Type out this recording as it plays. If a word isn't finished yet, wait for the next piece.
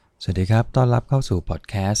สวัสดีครับต้อนรับเข้าสู่พอด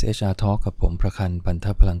แคสต์ HR Talk กับผมประคันพันธ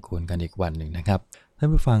พลังกูลกันอีกวันหนึ่งนะครับท่าน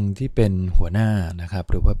ผู้ฟังที่เป็นหัวหน้านะครับ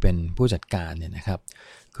หรือว่าเป็นผู้จัดการเนี่ยนะครับ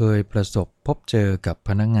เคยประสบพบเจอกับพ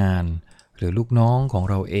นักงานหรือลูกน้องของ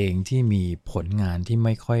เราเองที่มีผลงานที่ไ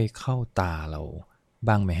ม่ค่อยเข้าตาเรา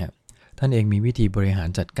บ้างไหมครับท่านเองมีวิธีบริหาร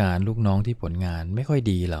จัดการลูกน้องที่ผลงานไม่ค่อย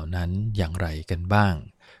ดีเหล่านั้นอย่างไรกันบ้าง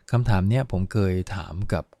คำถามเนี้ยผมเคยถาม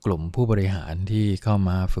กับกลุ่มผู้บริหารที่เข้า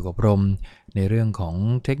มาฝึกอบรมในเรื่องของ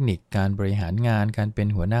เทคนิคการบริหารงานการเป็น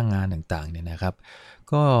หัวหน้างานต่างๆเนี่ยนะครับ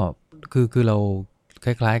ก็คือเราค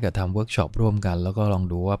ล้ายๆกับทำเวิร์กช็อปร่วมกันแล้วก็ลอง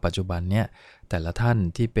ดูว่าปัจจุบันเนี้ยแต่ละท่าน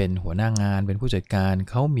ที่เป็นหัวหน้างานเป็นผู้จัดการ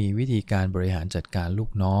เขามีวิธีการบริหารจัดการลู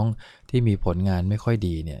กน้องที่มีผลงานไม่ค่อย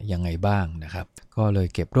ดีเนี่ยยังไงบ้างนะครับก็เลย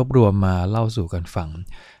เก็บรวบรวมมาเล่าสู่กันฟัง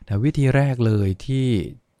แต่วิธีแรกเลยที่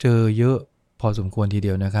เจอเยอะพอสมควรทีเดี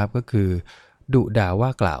ยวนะครับก็คือดุด่าว่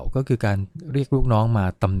ากล่าวก็คือการเรียกลูกน้องมา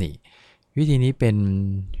ตำหนิวิธีนี้เป็น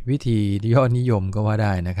วิธียอดนิยมก็ว่าไ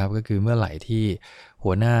ด้นะครับก็คือเมื่อไหร่ที่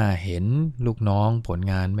หัวหน้าเห็นลูกน้องผล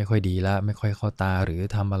งานไม่ค่อยดีละไม่ค่อยเข้าตาหรือ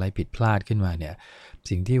ทำอะไรผิดพลาดขึ้นมาเนี่ย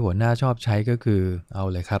สิ่งที่หัวหน้าชอบใช้ก็คือเอา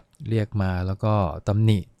เลยครับเรียกมาแล้วก็ตำห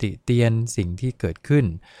นิติเตียนสิ่งที่เกิดขึ้น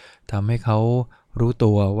ทำให้เขารู้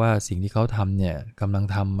ตัวว่าสิ่งที่เขาทำเนี่ยกำลัง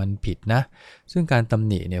ทำมันผิดนะซึ่งการตำ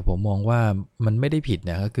หนิเนี่ยผมมองว่ามันไม่ได้ผิด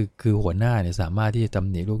นะก็คือหัวหน้าเนี่ยสามารถที่จะตำ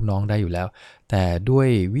หนิลูกน้องได้อยู่แล้วแต่ด้วย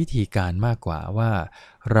วิธีการมากกว่าว่า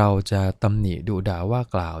เราจะตำหนิดุด่าว่า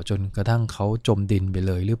กล่าวจนกระทั่งเขาจมดินไปเ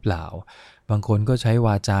ลยหรือเปล่าบางคนก็ใช้ว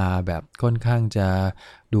าจาแบบค่อนข้างจะ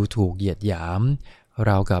ดูถูกเหยียดหยาม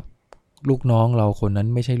เรากับลูกน้องเราคนนั้น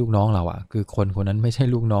ไม่ใช่ลูกน้องเราคือคนนั้นไม่ใช่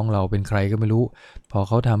ลูกน้องเราเป็นใครก็ไม่รู้พอเ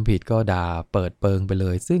ขาทำผิดก็ด่าเปิดเปิงไปเล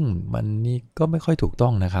ยซึ่งมันนี่ก็ไม่ค่อยถูกต้อ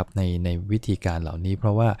งนะครับในวิธีการเหล่านี้เพร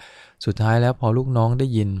าะว่าสุดท้ายแล้วพอลูกน้องได้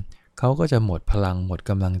ยินเขาก็จะหมดพลังหมด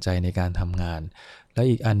กำลังใจในการทำงานและ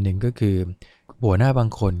อีกอันหนึ่งก็คือหัวหน้าบาง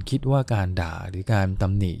คนคิดว่าการด่าหรือการต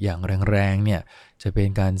ำหนิอย่างแรงๆเนี่ยจะเป็น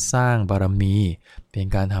การสร้างบารมีเป็น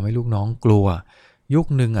การทำให้ลูกน้องกลัวยุค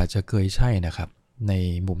นึงอาจจะเคยใช่นะครับใน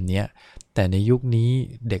มุมเนี้ยแต่ในยุคนี้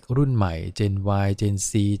เด็กรุ่นใหม่ Gen Y Gen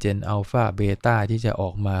C Gen Alpha Beta ที่จะออ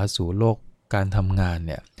กมาสู่โลกการทำงานเ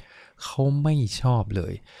นี่ยเขาไม่ชอบเล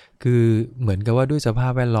ยคือเหมือนกับว่าด้วยสภา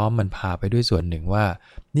พแวดล้อมมันพาไปด้วยส่วนหนึ่งว่า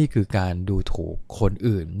นี่คือการดูถูกคน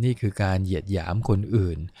อื่นนี่คือการเหยียดหยามคน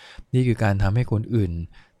อื่นนี่คือการทำให้คนอื่น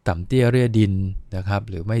ต่ำเตี้ยเรี่ยดินนะครับ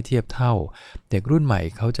หรือไม่เทียบเท่าเด็กรุ่นใหม่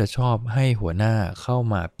เขาจะชอบให้หัวหน้าเข้า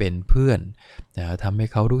มาเป็นเพื่อนนะทำให้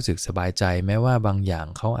เขารู้สึกสบายใจแม้ว่าบางอย่าง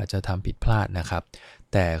เขาอาจจะทำผิดพลาดนะครับ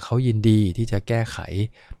แต่เขายินดีที่จะแก้ไข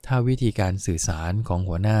ถ้าวิธีการสื่อสารของ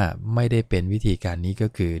หัวหน้าไม่ได้เป็นวิธีการนี้ก็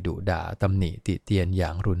คือดุด่าตำหนิติเตียนอย่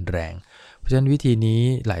างรุนแรงเพราะฉะนั้นวิธีนี้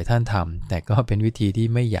หลายท่านทำแต่ก็เป็นวิธีที่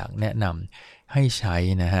ไม่อยากแนะนำให้ใช้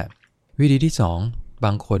นะฮะวิธีที่2บ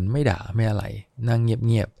างคนไม่ด่าไม่อะไรนั่งเ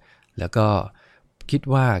งียบๆแล้วก็คิด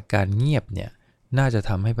ว่าการเงียบเนี่ยน่าจะ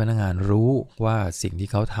ทำให้พนักงานรู้ว่าสิ่งที่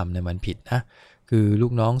เขาทำเนี่ยมันผิดนะคือลู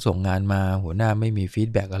กน้องส่งงานมาหัวหน้าไม่มีฟีด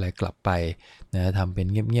แบ็กอะไรกลับไปนะทำเป็น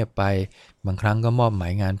เงียบๆไปบางครั้งก็มอบหมา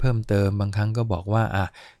ยงานเพิ่มเติมบางครั้งก็บอกว่า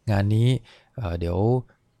งานนี้เดี๋ยว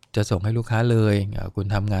จะส่งให้ลูกค้าเลยคุณ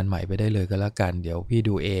ทำงานใหม่ไปได้เลยก็แล้วกันเดี๋ยวพี่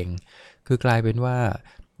ดูเองคือกลายเป็นว่า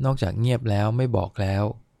นอกจากเงียบแล้วไม่บอกแล้ว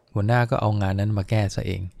หัวหน้าก็เอางานนั้นมาแก้ซะเ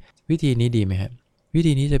องวิธีนี้ดีไหมครับวิ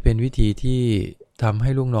ธีนี้จะเป็นวิธีที่ทำให้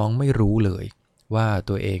ลูกน้องไม่รู้เลยว่า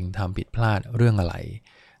ตัวเองทำผิดพลาดเรื่องอะไร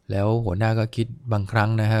แล้วหัวหน้าก็คิดบางครั้ง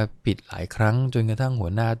นะครับผิดหลายครั้งจนกระทั่งหั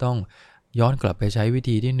วหน้าต้องย้อนกลับไปใช้วิ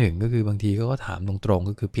ธีที่1ก็คือบางทีก็ถามตรงๆ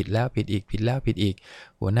ก็คือผิดแล้วผิดอีกผิดแล้วผิดอีก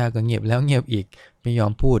หัวหน้าก็เงียบแล้วเงียบอีกไม่ยอ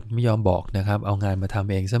มพูดไม่ยอมบอกนะครับเอางานมาท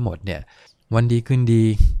ำเองซะหมดเนี่ยวันดีคืนดี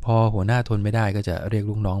พอหัวหน้าทนไม่ได้ก็จะเรียก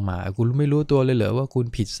ลูกน้องมาคุณไม่รู้ตัวเลยเหรอว่าคุณ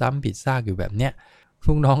ผิดซ้ำผิดซากอยู่แบบเนี้ย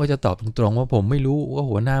ลูกน้องก็จะตอบตรงๆว่าผมไม่รู้ว่า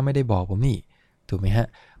หัวหน้าไม่ได้บอกผมนี่ถูกไหมฮะ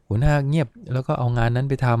หัวหน้าเงียบแล้วก็เอางานนั้น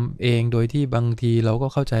ไปทำเองโดยที่บางทีเราก็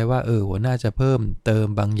เข้าใจว่าหัวหน้าจะเพิ่มเติม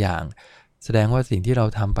บางอย่างแสดงว่าสิ่งที่เรา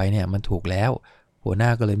ทำไปเนี่ยมันถูกแล้วหัวหน้า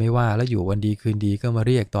ก็เลยไม่ว่าแล้วอยู่วันดีคืนดีก็มา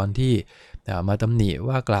เรียกตอนที่มาตำหนิ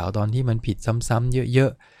ว่ากล่าวตอนที่มันผิดซ้ำๆเยอ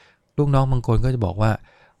ะๆลูกน้องบางคนก็จะบอกว่า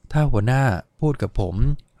ถ้าหัวหน้าพูดกับผม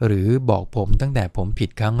หรือบอกผมตั้งแต่ผมผิด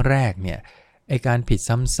ครั้งแรกเนี่ยไอการผิด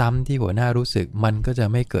ซ้ำๆที่หัวหน้ารู้สึกมันก็จะ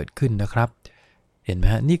ไม่เกิดขึ้นนะครับเห็นไหม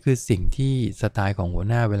ฮะนี่คือสิ่งที่สไตล์ของหัว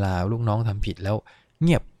หน้าเวลาลูกน้องทำผิดแล้วเ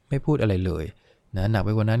งียบไม่พูดอะไรเลยนะหนักไป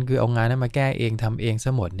กว่านั้นคือเอางานนั้นมาแก้เองทำเองซ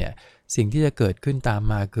ะหมดเนี่ยสิ่งที่จะเกิดขึ้นตาม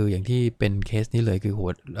มาคืออย่างที่เป็นเคสนี้เลยคือ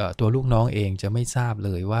ตัวลูกน้องเองจะไม่ทราบเ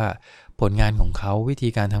ลยว่าผลงานของเขาวิธี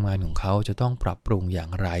การทำงานของเขาจะต้องปรับปรุงอย่า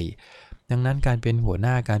งไรดังนั้นการเป็นหัวห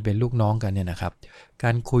น้าการเป็นลูกน้องกันเนี่ยนะครับก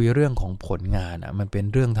ารคุยเรื่องของผลงานมันเป็น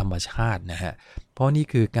เรื่องธรรมชาตินะฮะเพราะนี่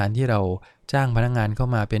คือการที่เรา จ้างพนักงานเข้า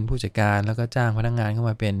มาเป็นผู้จัดการแล้วก็จ้างพนักงานเข้า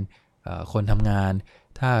มาเป็นคนทำงาน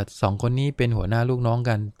ถ้า2คนนี้เป็นหัวหน้าลูกน้อง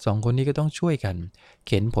กัน2คนนี้ก็ต้องช่วยกันเ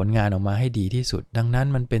ข็นผลงานออกมาให้ดีที่สุดดังนั้น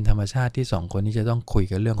มันเป็นธรรมชาติที่2คนนี้จะต้องคุย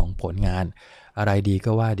กันเรื่องของผลงานอะไรดี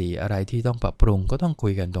ก็ว่าดีอะไรที่ต้องปรับปรุงก็ต้องคุ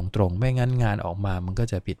ยกันตรงๆไม่งั้นงานออกมามันก็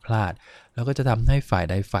จะผิดพลาดแล้วก็จะทำให้ฝ่าย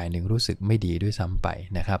ใดฝ่ายหนึ่งรู้สึกไม่ดีด้วยซ้ำไป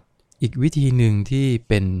นะครับอีกวิธีหนึ่งที่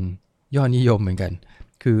เป็นยอดนิยมเหมือนกัน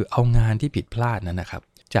คือเอางานที่ผิดพลาดนั้นนะครับ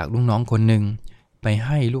จากลูกน้องคนหนึ่งไปใ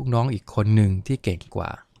ห้ลูกน้องอีกคนหนึ่งที่เก่งกว่า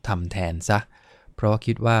ทำแทนซะเพราะ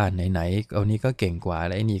คิดว่าไหนๆเอานี้ก็เก่งกว่าแ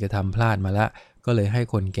ละไอ้นี่ก็ทำพลาดมาละก็เลยให้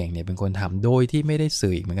คนเก่งเนี่ยเป็นคนทำโดยที่ไม่ได้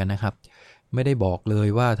สื่ออีกเหมือนกันนะครับไม่ได้บอกเลย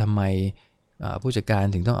ว่าทำไมผู้จัดการ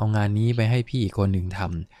ถึงต้องเอางานนี้ไปให้พี่อีกคนหนึ่งท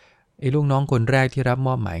ำไอ้ลูกน้องคนแรกที่รับม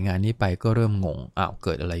อบหมายงานนี้ไปก็เริ่มงงเ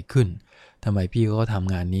กิดอะไรขึ้นทำไมพี่ก็ท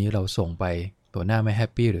ำงานนี้เราส่งไปตัวหน้าไม่แฮ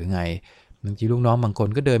ปปี้หรือไงบางทีลูกน้องบางคน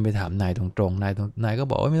ก็เดินไปถามนายตรงๆนายก็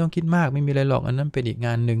บอกว่าไม่ต้องคิดมากไม่มีอะไรหรอกอันนั้นเป็นอีกง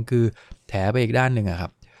านหนึ่งคือแถไปอีกด้านหนึ่งครั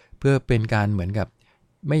บเพื่อเป็นการเหมือนกับ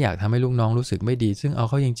ไม่อยากทำให้ลูกน้องรู้สึกไม่ดีซึ่งเอา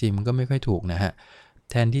เข้าจริงๆมันก็ไม่ค่อยถูกนะฮะ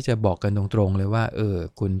แทนที่จะบอกกันตรงๆเลยว่า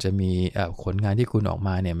คุณจะมีผลงานที่คุณออกม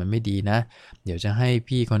าเนี่ยมันไม่ดีนะเดี๋ยวจะให้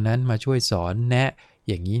พี่คนนั้นมาช่วยสอนแนะ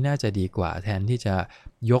อย่างนี้น่าจะดีกว่าแทนที่จะ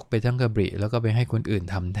ยกไปทั้งกระบริแล้วก็ไปให้คนอื่น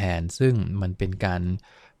ทำแทนซึ่งมันเป็นการ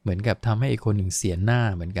เหมือนกับทำให้อีกคนหนึ่งเสียหน้า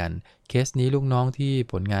เหมือนกันเคสนี้ลูกน้องที่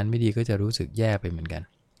ผลงานไม่ดีก็จะรู้สึกแย่ไปเหมือนกัน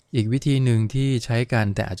อีกวิธีหนึ่งที่ใช้กัน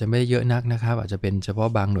แต่อาจจะไม่เยอะนักนะครับอาจจะเป็นเฉพาะ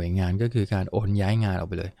บางหน่วยงานก็คือการโอนย้ายงานออก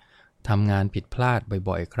ไปเลยทำงานผิดพลาด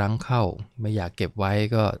บ่อยๆครั้งเข้าไม่อยากเก็บไว้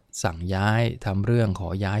ก็สั่งย้ายทำเรื่องขอ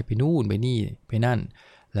ย้ายไปนู่นไปนี่ไปนั่น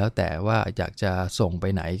แล้วแต่ว่าอยากจะส่งไป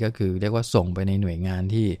ไหนก็คือเรียกว่าส่งไปในหน่วยงาน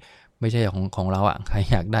ที่ไม่ใช่ของเราใคร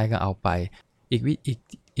อยากได้ก็เอาไป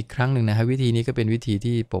อีกครั้งหนึ่งนะครับวิธีนี้ก็เป็นวิธี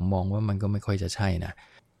ที่ผมมองว่ามันก็ไม่ค่อยจะใช่นะ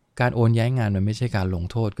การโอนย้ายงานมันไม่ใช่การลง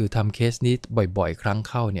โทษคือทำเคสนี้บ่อยๆครั้ง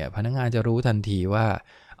เข้าเนี่ยพนักงานจะรู้ทันทีว่า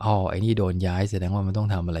ไอ้นี่โดนย้ายแสดงว่ามันต้อง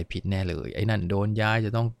ทำอะไรผิดแน่เลยไอ้นั่นโดนย้ายจ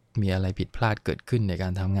ะต้องมีอะไรผิดพลาดเกิดขึ้นในกา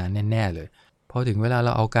รทำงานแน่ๆเลยพอถึงเวลาเร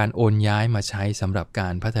าเอาการโอนย้ายมาใช้สำหรับกา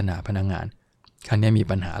รพัฒนาพนักงานครั้งนี้มี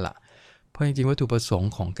ปัญหาละเพราะจริงๆวัตถุประสง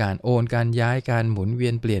ค์ของการโอนการย้ายการหมุนเวี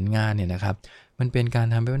ยนเปลี่ยนงานเนี่ยนะครับมันเป็นการ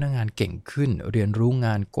ทำให้พนักงานเก่งขึ้นเรียนรู้ง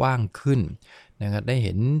านกว้างขึ้นนะครับไ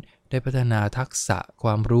ด้พัฒนาทักษะคว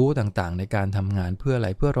ามรู้ต่างๆในการทำงานเพื่ออะไร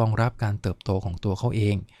เพื่อรองรับการเติบโตของตัวเขาเอ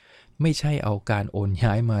งไม่ใช่เอาการโอน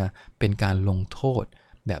ย้ายมาเป็นการลงโทษ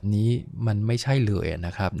แบบนี้มันไม่ใช่เลยน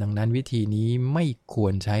ะครับดังนั้นวิธีนี้ไม่คว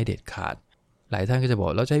รใช้เด็ดขาดหลายท่านก็จะบอ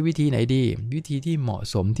กเราใช้วิธีไหนดีวิธีที่เหมาะ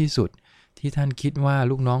สมที่สุดที่ท่านคิดว่า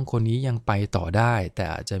ลูกน้องคนนี้ยังไปต่อได้แต่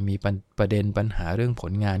อาจจะมีประเด็นปัญหาเรื่องผ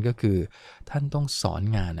ลงานก็คือท่านต้องสอน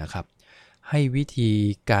งานนะครับให้วิธี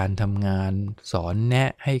การทำงานสอนแนะ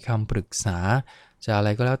ให้คำปรึกษาจะอะไร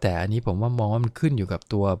ก็แล้วแต่อันนี้ผมว่ามองว่ามันขึ้นอยู่กับ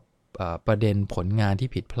ตัวประเด็นผลงานที่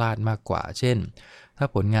ผิดพลาดมากกว่าเช่นถ้า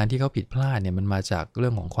ผลงานที่เขาผิดพลาดเนี่ยมันมาจากเรื่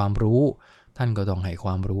องของความรู้ท่านก็ต้องให้คว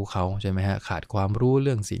ามรู้เขาใช่ไหมฮะขาดความรู้เ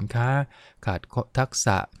รื่องสินค้าขาดทักษ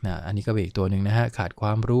ะอันนี้ก็เป็นอีกตัวหนึ่งนะฮะขาดคว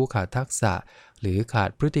ามรู้ขาดทักษะหรือขาด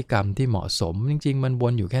พฤติกรรมที่เหมาะสมจริงๆมันว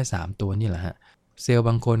นอยู่แค่3ตัวนี่แหละฮะเซลล์บ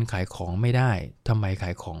างคนขายของไม่ได้ทำไมขา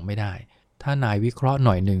ยของไม่ได้ถ้านายวิเคราะห์ห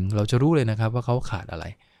น่อยหนึ่งเราจะรู้เลยนะครับว่าเขาขาดอะไร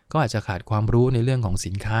ก็อาจจะขาดความรู้ในเรื่องของ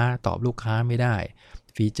สินค้าตอบลูกค้าไม่ได้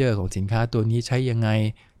ฟีเจอร์ของสินค้าตัวนี้ใช้ยังไง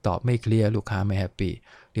ตอบไม่เคลียร์ลูกค้าไม่แฮปปี้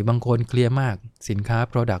หรือบางคนเคลียร์มากสินค้า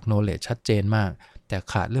product knowledge ชัดเจนมากแต่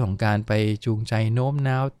ขาดเรื่องของการไปจูงใจโน้ม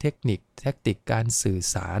น้าวเทคนิคแทคติกการสื่อ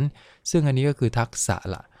สารซึ่งอันนี้ก็คือทักษะ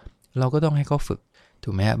ละเราก็ต้องให้เขาฝึกถู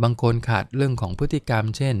กไหมฮะบางคนขาดเรื่องของพฤติกรรม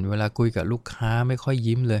เช่นเวลาคุยกับลูกค้าไม่ค่อย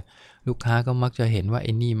ยิ้มเลยลูกค้าก็มักจะเห็นว่าไ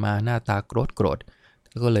อ้นี่มาหน้าตาโกรธ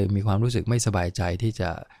ก็เลยมีความรู้สึกไม่สบายใจที่จะ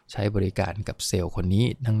ใช้บริการกับเซลล์คนนี้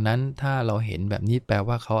ดังนั้นถ้าเราเห็นแบบนี้แปล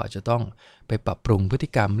ว่าเขาอาจจะต้องไปปรับปรุงพฤติ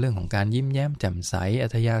กรรมเรื่องของการยิ้มแย้มแจ่มใสอั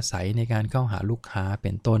ธยาศัยในการเข้าหาลูกค้าเ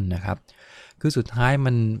ป็นต้นนะครับคือสุดท้าย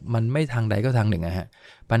มันไม่ทางใดก็ทางหนึ่งฮะ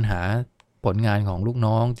ปัญหาผลงานของลูก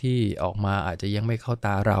น้องที่ออกมาอาจจะยังไม่เข้าต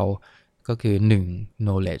าเราก็คือ 1.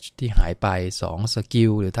 knowledge ที่หายไป 2.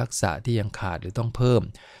 skill หรือทักษะที่ยังขาดหรือต้องเพิ่ม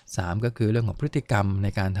 3. ก็คือเรื่องของพฤติกรรมใน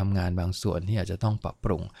การทำงานบางส่วนที่อาจจะต้องปรับป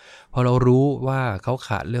รุงพอเรารู้ว่าเขาข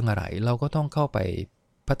าดเรื่องอะไรเราก็ต้องเข้าไป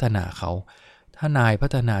พัฒนาเขาถ้านายพั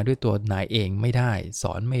ฒนาด้วยตัวนายเองไม่ได้ส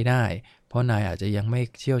อนไม่ได้เพราะนายอาจจะยังไม่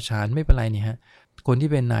เชี่ยวชาญไม่เป็นไรนี่ฮะคนที่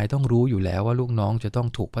เป็นนายต้องรู้อยู่แล้วว่าลูกน้องจะต้อง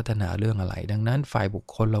ถูกพัฒนาเรื่องอะไรดังนั้นฝ่ายบุค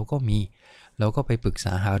คลเราก็ไปปรึกษ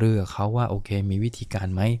าหารือกับเขาว่าโอเคมีวิธีการ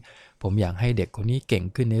ไหมผมอยากให้เด็กคนนี้เก่ง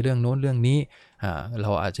ขึ้นในเรื่องโน้นเรื่องนี้เร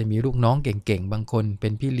าอาจจะมีลูกน้องเก่งๆบางคนเป็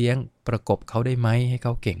นพี่เลี้ยงประกบเขาได้ไหมให้เข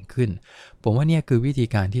าเก่งขึ้นผมว่าเนี่ยคือวิธี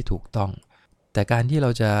การที่ถูกต้อง แต่การที่เรา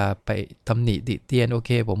จะไปตำหนิติเตียนโอเค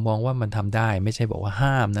ผมมองว่ามันทำได้ไม่ใช่บอกว่า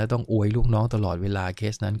ห้ามนะต้องอวยลูกน้องตลอดเวลาเค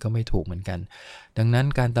สนั้นก็ไม่ถูกเหมือนกันดังนั้น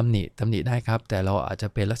การตำหนิได้ครับแต่เราอาจจะ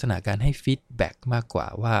เป็นลักษณะการให้ฟีดแบ็กมากกว่า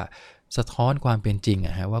ว่าสะท้อนความเป็นจริง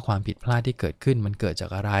ว่าความผิดพลาดที่เกิดขึ้นมันเกิดจาก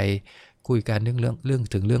อะไรคุยกันเ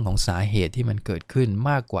รื่องของสาเหตุที่มันเกิดขึ้น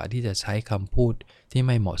มากกว่าที่จะใช้คำพูดที่ไ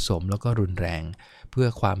ม่เหมาะสมแล้วก็รุนแรงเพื่อ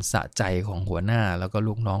ความสะใจของหัวหน้าแล้วก็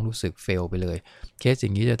ลูกน้องรู้สึกเฟลไปเลยเคสอย่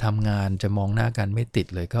างนี้จะทำงานจะมองหน้ากันไม่ติด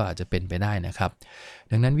เลยก็อาจจะเป็นไปได้นะครับ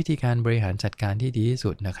ดังนั้นวิธีการบริหารจัดการที่ดีที่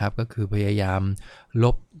สุดนะครับก็คือพยายามล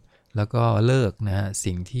บแล้วก็เลิกนะฮะ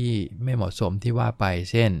สิ่งที่ไม่เหมาะสมที่ว่าไป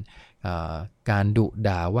เช่นการดุ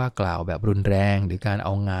ด่าว่ากล่าวแบบรุนแรงหรือการเอ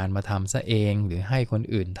างานมาทำซะเองหรือให้คน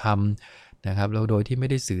อื่นทำนะครับแล้วโดยที่ไม่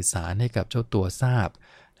ได้สื่อสารให้กับเจ้าตัวทราบ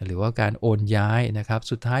หรือว่าการโอนย้ายนะครับ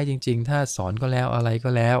สุดท้ายจริงๆถ้าสอนก็แล้วอะไรก็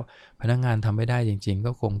แล้วพนักงานทำไม่ได้จริงๆ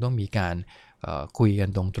ก็คงต้องมีการคุยกัน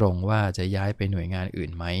ตรงๆว่าจะย้ายไปหน่วยงานอื่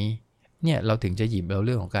นไหมเนี่ยเราถึงจะหยิบเ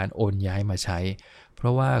รื่องของการโอนย้ายมาใช้เพรา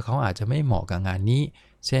ะว่าเขาอาจจะไม่เหมาะกับงานนี้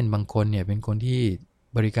เช่นบางคนเนี่ยเป็นคนที่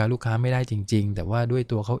บริการลูกค้าไม่ได้จริงๆแต่ว่าด้วย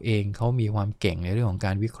ตัวเขาเองเขามีความเก่งในเรื่องของก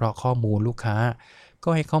ารวิเคราะห์ข้อมูลลูกค้าก็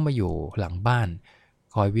ให้เขามาอยู่หลังบ้าน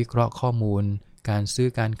คอยวิเคราะห์ข้อมูลการซื้อ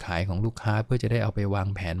การขายของลูกค้าเพื่อจะได้เอาไปวาง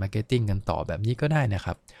แผนมาร์เก็ตติ้งกันต่อแบบนี้ก็ได้นะค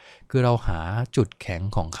รับคือเราหาจุดแข็ง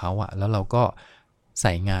ของเขาแล้วเราก็ใ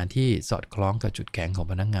ส่งานที่สอดคล้องกับจุดแข็งของ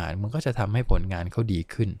พนักงานมันก็จะทำให้ผลงานเขาดี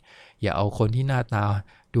ขึ้นอย่าเอาคนที่หน้าตา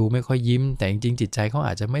ดูไม่ค่อยยิ้มแต่จริงๆจิตใจเขาอ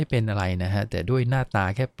าจจะไม่เป็นอะไรนะฮะแต่ด้วยหน้าตา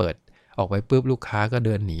แค่เปิดออกไปปุ๊บลูกค้าก็เ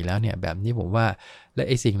ดินหนีแล้วเนี่ยแบบนี้ผมว่าและไ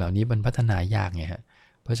อ้สิ่งเหล่านี้มันพัฒนายากไงฮะ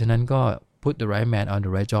เพราะฉะนั้นก็ put the right man on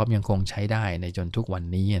the right job ยังคงใช้ได้ในจนทุกวัน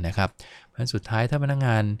นี้นะครับเพราะฉะนั้นสุดท้ายถ้าพนักง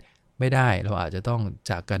านไม่ได้เราอาจจะต้อง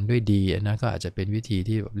จากกันด้วยดีนะก็อาจจะเป็นวิธี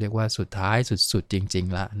ที่เรียกว่าสุดท้ายสุดๆจริง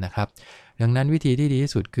ๆละนะครับดังนั้นวิธีที่ดี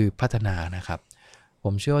ที่สุดคือพัฒนานะครับผ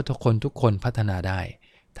มเชื่อว่าทุกคนพัฒนาได้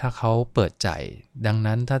ถ้าเขาเปิดใจดัง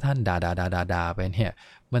นั้นถ้าท่านด่าไปเนี่ย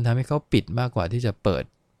มันทำให้เขาปิดมากกว่าที่จะเปิด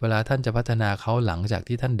เวลาท่านจะพัฒนาเขาหลังจาก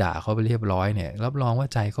ที่ท่านด่าเขาไปเรียบร้อยเนี่ยรับรองว่า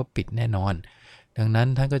ใจเขาปิดแน่นอนดังนั้น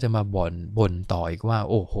ท่านก็จะมาบ่นต่ออีกว่า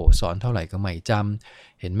โอ้โหสอนเท่าไหร่ก็ไม่จ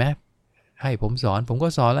ำเห็นไหมให้ผมสอนผมก็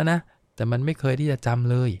สอนแล้วนะแต่มันไม่เคยที่จะจำ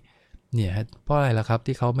เลยเนี่ยเพราะอะไรล่ะครับ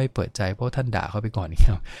ที่เขาไม่เปิดใจเพราะท่านด่าเขาไปก่อนค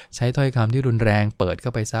รับใช้ถ้อยคำที่รุนแรงเปิดเข้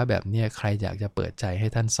าไปซะแบบนี้ใครอยากจะเปิดใจให้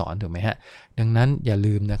ท่านสอนถูกไหมฮะดังนั้นอย่า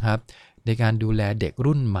ลืมนะครับในการดูแลเด็ก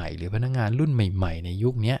รุ่นใหม่หรือพนักงานรุ่นใหม่ๆในยุ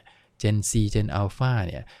คนี้Gen C Gen Alpha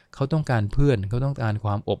เนี่ยเขาต้องการเพื่อนเขาต้องการค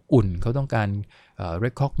วามอบอุ่นเขาต้องการ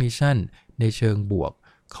recognition ในเชิงบวก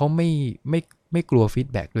เขาไม่กลัวฟีด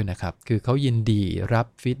แบ็กด้วยนะครับคือเขายินดีรับ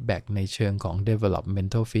ฟีดแบ็กในเชิงของ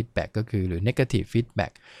developmental feedback ก็คือหรือ negative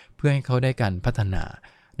feedback เพื่อให้เขาได้การพัฒนา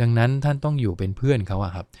ดังนั้นท่านต้องอยู่เป็นเพื่อนเขา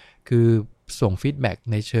ครับคือส่งฟีดแบ็ก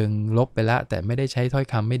ในเชิงลบไปละแต่ไม่ได้ใช้ถ้อย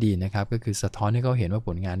คำไม่ดีนะครับก็คือสะท้อนให้เขาเห็นว่าผ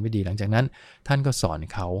ลงานไม่ดีหลังจากนั้นท่านก็สอน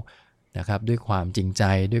เขานะครับด้วยความจริงใจ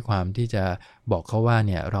ด้วยความที่จะบอกเขาว่าเ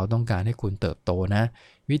นี่ยเราต้องการให้คุณเติบโตนะ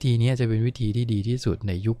วิธีนี้จะเป็นวิธีที่ดีที่สุดใ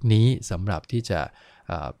นยุคนี้สำหรับที่จะ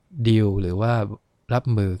ดีลหรือว่ารับ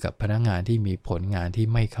มือกับพนักงานที่มีผลงานที่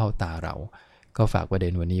ไม่เข้าตาเราก็ฝากประเด็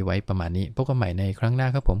นวันนี้ไว้ประมาณนี้พบกันใหม่ในครั้งหน้า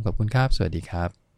ครับผมขอบคุณครับสวัสดีครับ